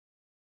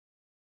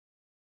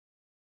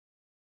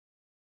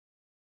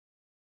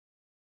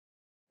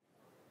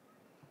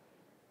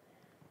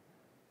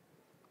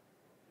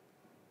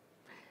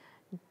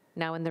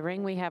Now in the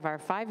ring, we have our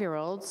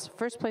 5-year-olds.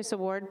 First place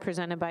award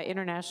presented by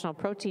International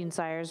Protein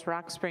Sires,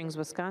 Rock Springs,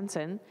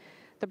 Wisconsin.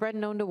 The Bred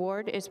and Owned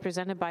Award is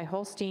presented by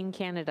Holstein,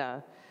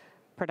 Canada.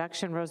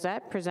 Production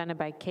Rosette presented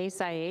by Case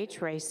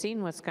IH,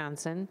 Racine,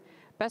 Wisconsin.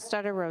 Best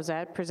Udder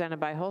Rosette presented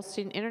by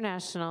Holstein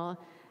International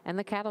and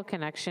the Cattle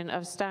Connection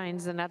of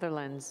Steins, the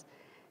Netherlands.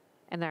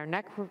 And our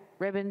neck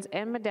ribbons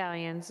and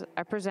medallions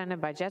are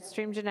presented by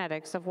Jetstream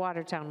Genetics of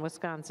Watertown,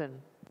 Wisconsin.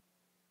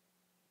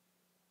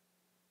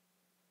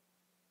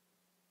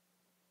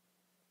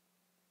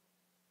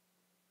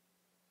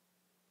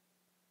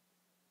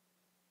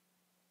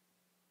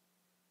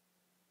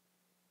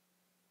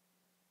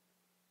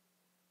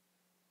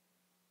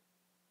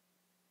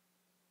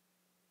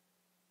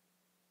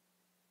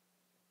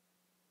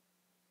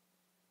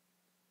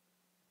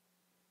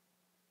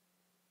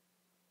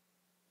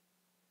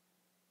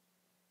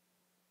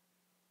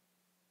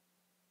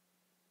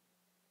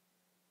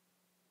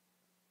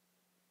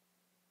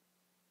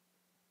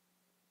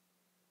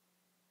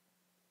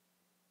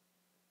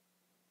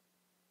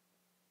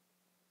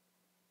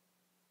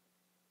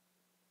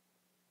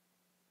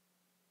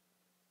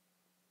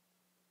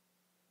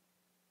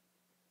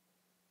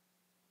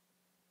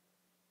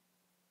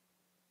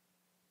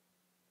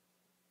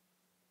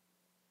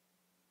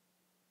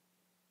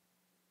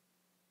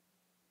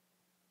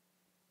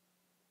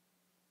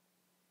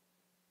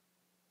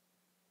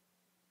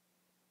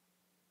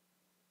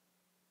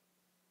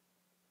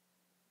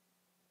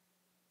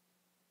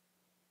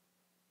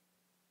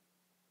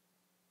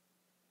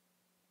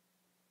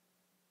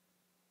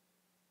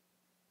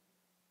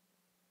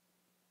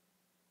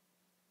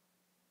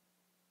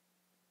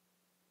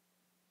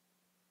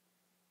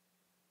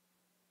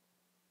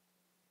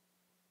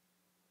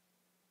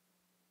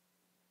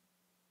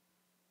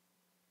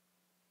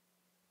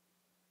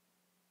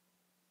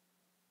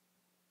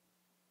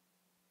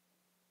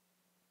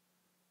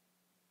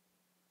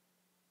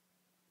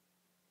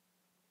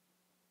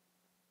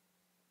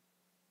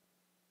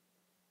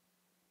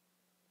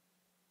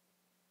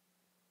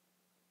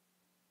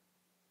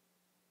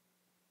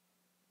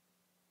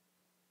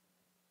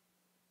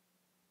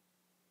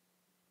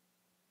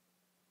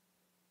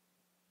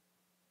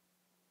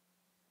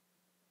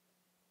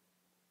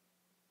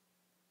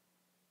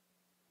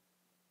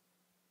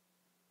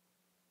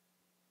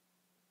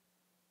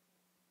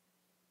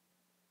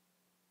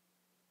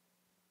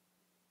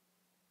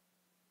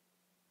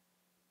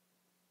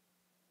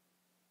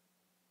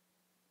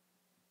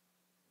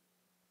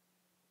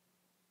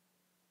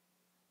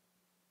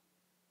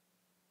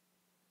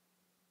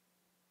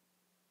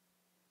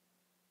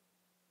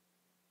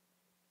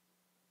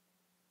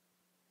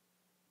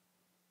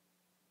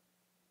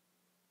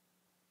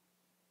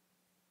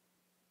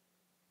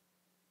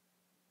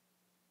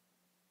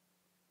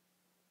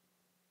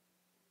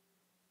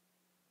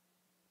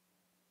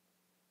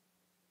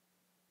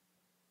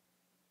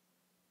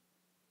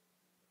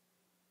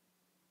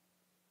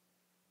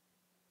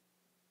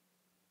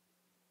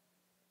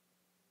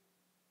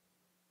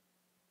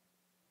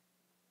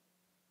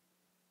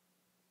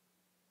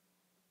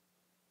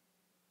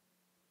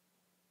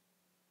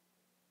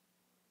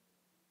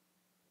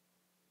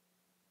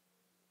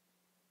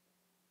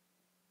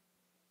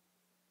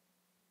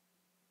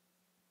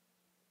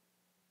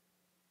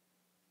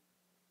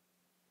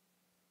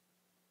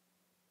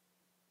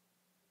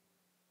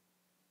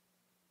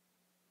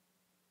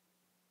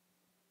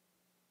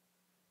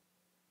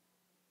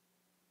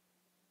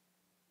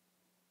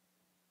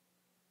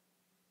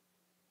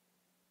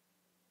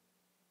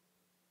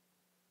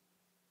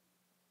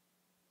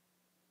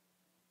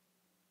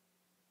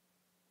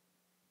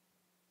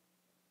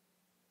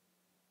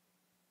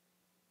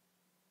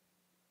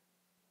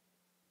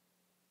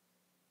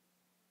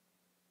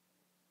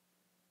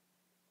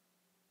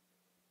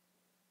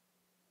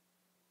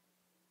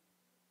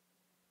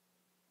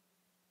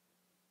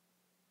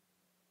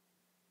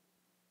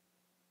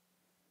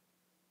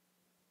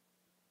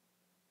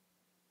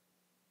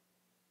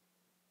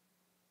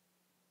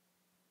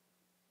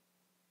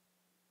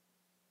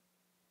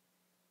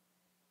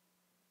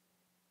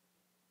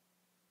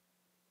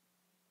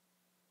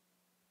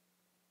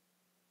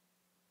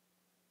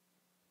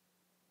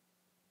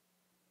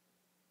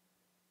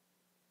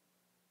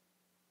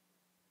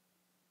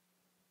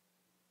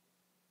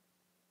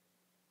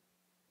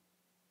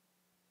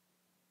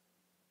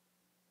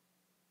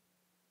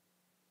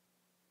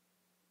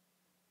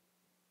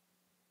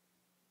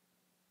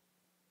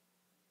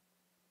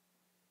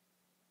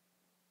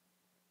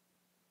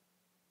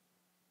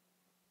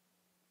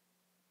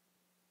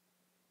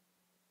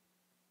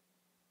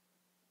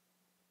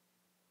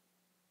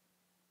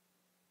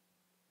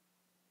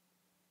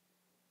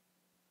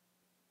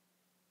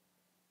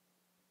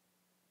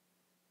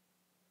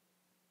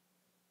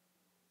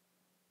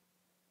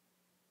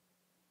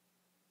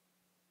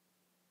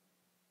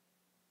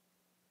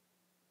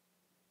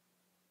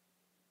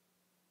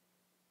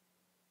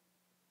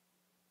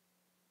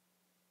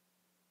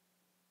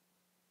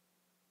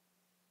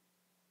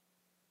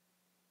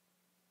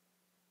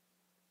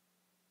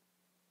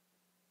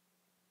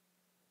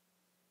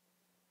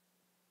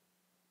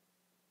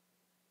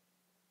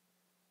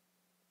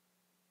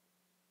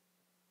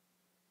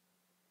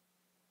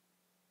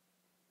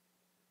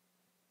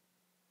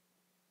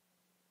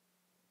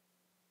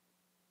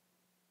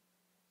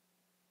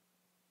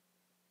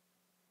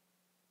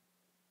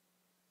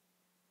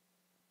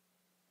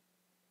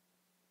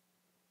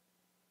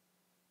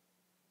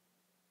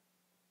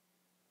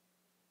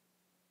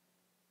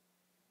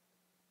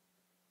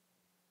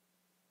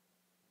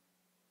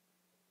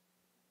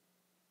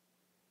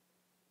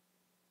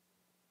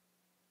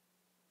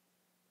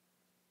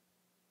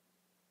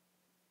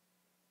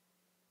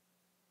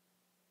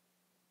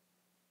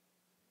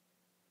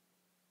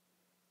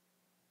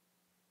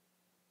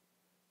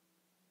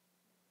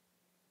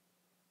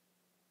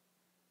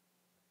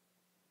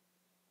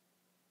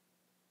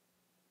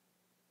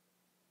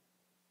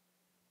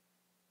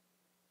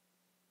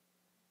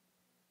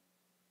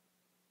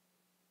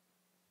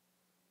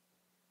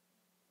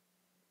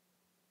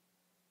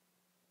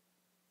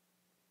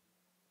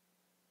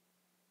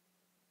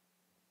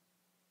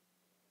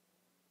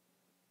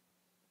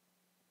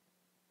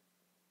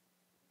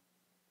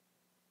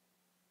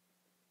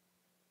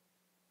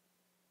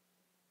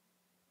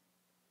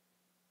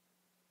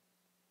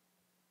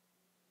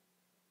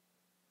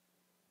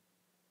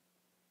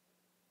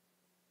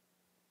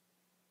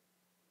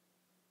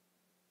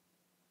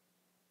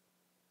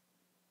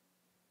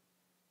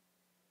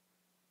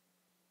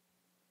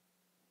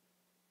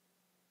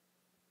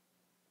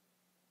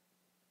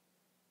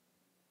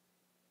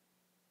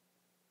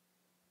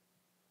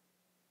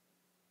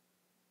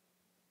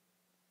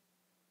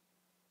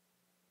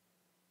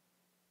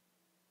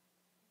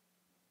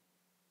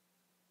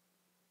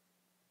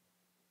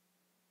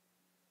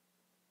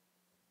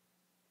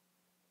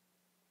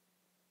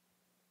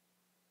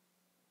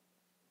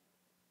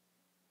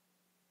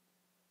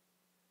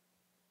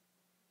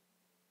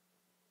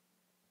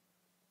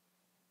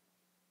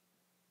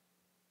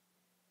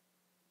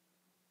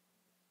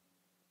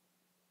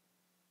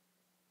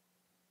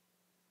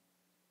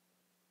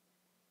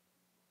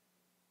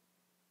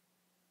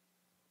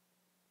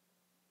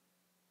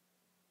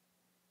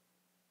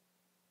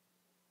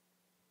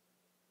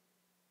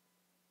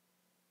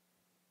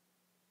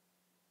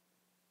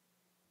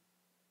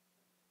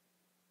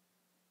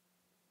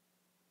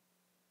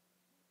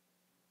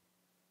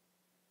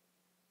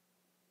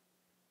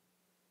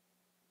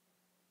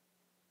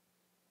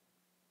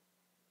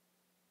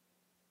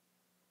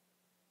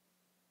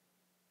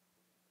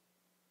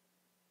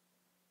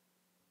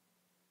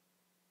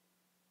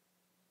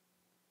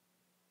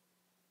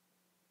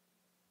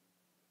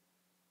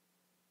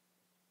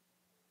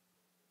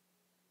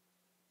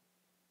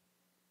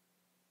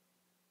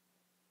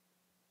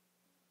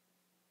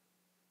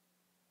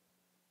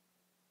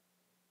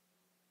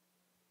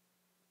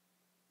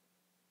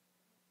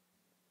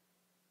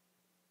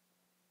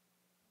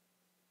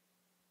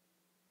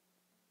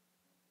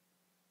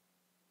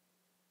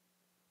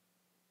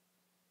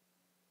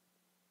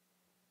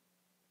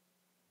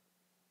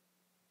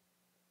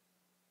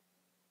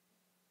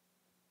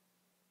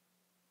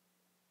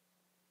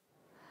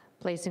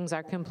 Placings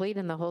are complete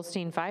in the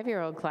Holstein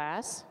 5-year-old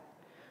class.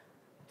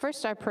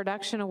 First, our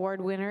production award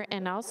winner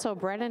and also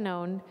bred and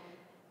owned,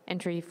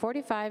 entry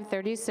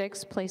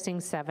 4536, placing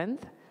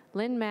 7th,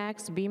 Lynn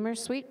Max Beamer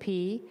Sweet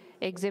Pea,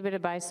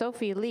 exhibited by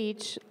Sophie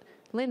Leach,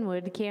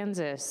 Linwood,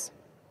 Kansas.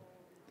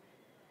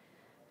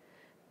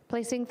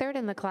 Placing 3rd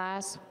in the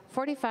class,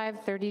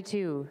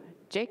 4532,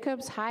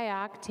 Jacobs High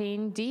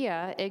Octane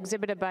Dia,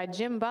 exhibited by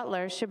Jim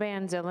Butler,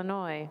 Shabans,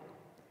 Illinois.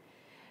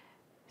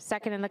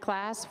 2nd in the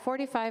class,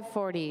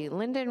 4540,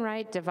 Lyndon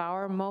Wright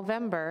Devour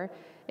Movember,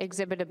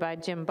 exhibited by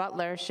Jim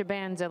Butler,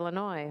 Shabans,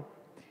 Illinois.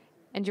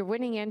 And your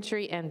winning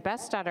entry and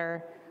best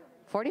udder,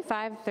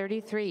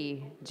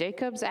 4533,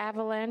 Jacobs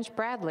Avalanche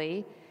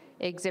Bradley,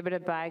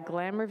 exhibited by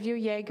Glamour View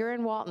Yeager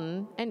and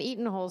Walton, and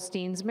Eaton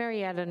Holsteins,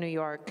 Marietta, New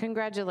York.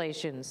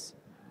 Congratulations.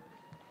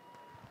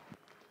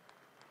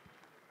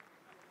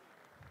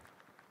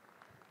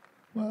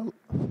 Well,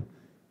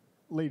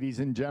 ladies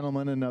and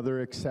gentlemen,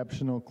 another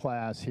exceptional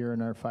class here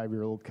in our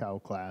 5-year-old cow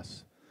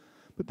class.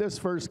 But this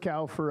first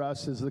cow for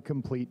us is the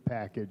complete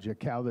package, a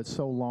cow that's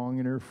so long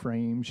in her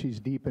frame, she's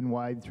deep and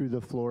wide through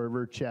the floor of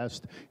her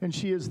chest, and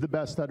she is the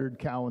best uddered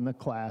cow in the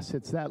class.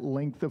 It's that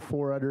length of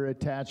fore udder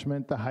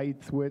attachment, the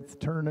height, width,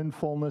 turn, and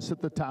fullness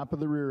at the top of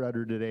the rear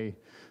udder today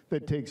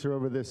that takes her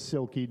over this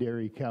silky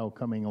dairy cow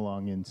coming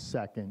along in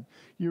second.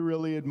 You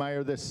really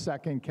admire this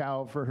second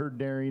cow for her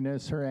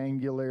dairiness, her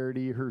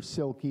angularity, her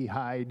silky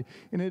hide,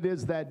 and it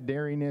is that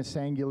dairiness,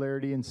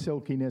 angularity, and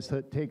silkiness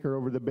that take her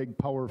over the big,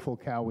 powerful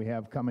cow we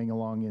have coming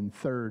along in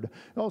third.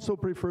 I also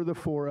prefer the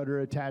fore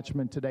udder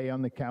attachment today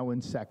on the cow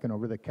in second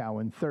over the cow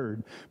in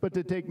third. But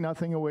to take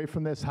nothing away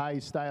from this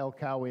high-style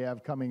cow we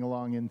have coming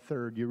along in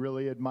third, you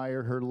really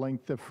admire her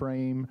length of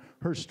frame,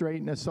 her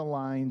straightness of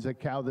lines, a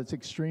cow that's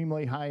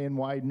extremely high and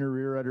wide in her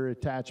rear udder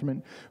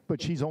attachment,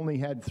 but she's only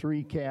had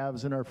 3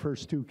 calves, and our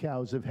first 2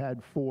 cows have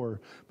had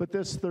 4. But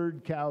this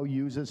third cow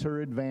uses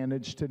her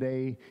advantage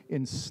today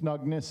in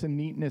snugness and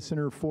neatness in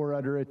her fore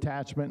udder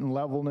attachment and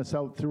levelness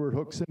out through her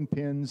hooks and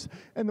pins,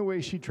 and the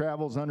way she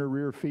travels on her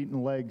rear feet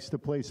and legs to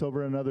place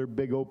over another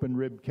big open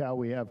rib cow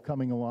we have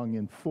coming along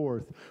in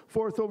fourth.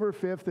 Fourth over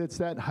fifth, it's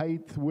that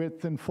height,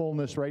 width, and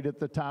fullness right at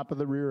the top of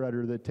the rear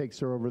udder that takes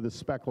her over the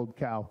speckled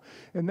cow.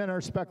 And then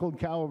our speckled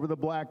cow over the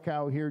black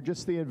cow here,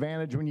 just the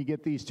advantage when you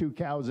get these 2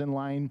 cows in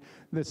line,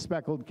 this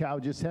speckled cow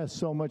just has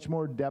so much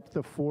more depth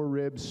of fore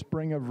rib,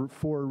 spring of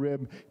fore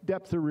rib,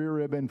 depth of rear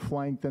rib and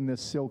flank than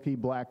this silky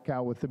black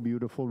cow with the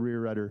beautiful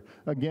rear udder.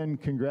 Again,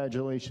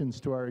 congratulations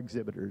to our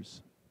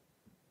exhibitors.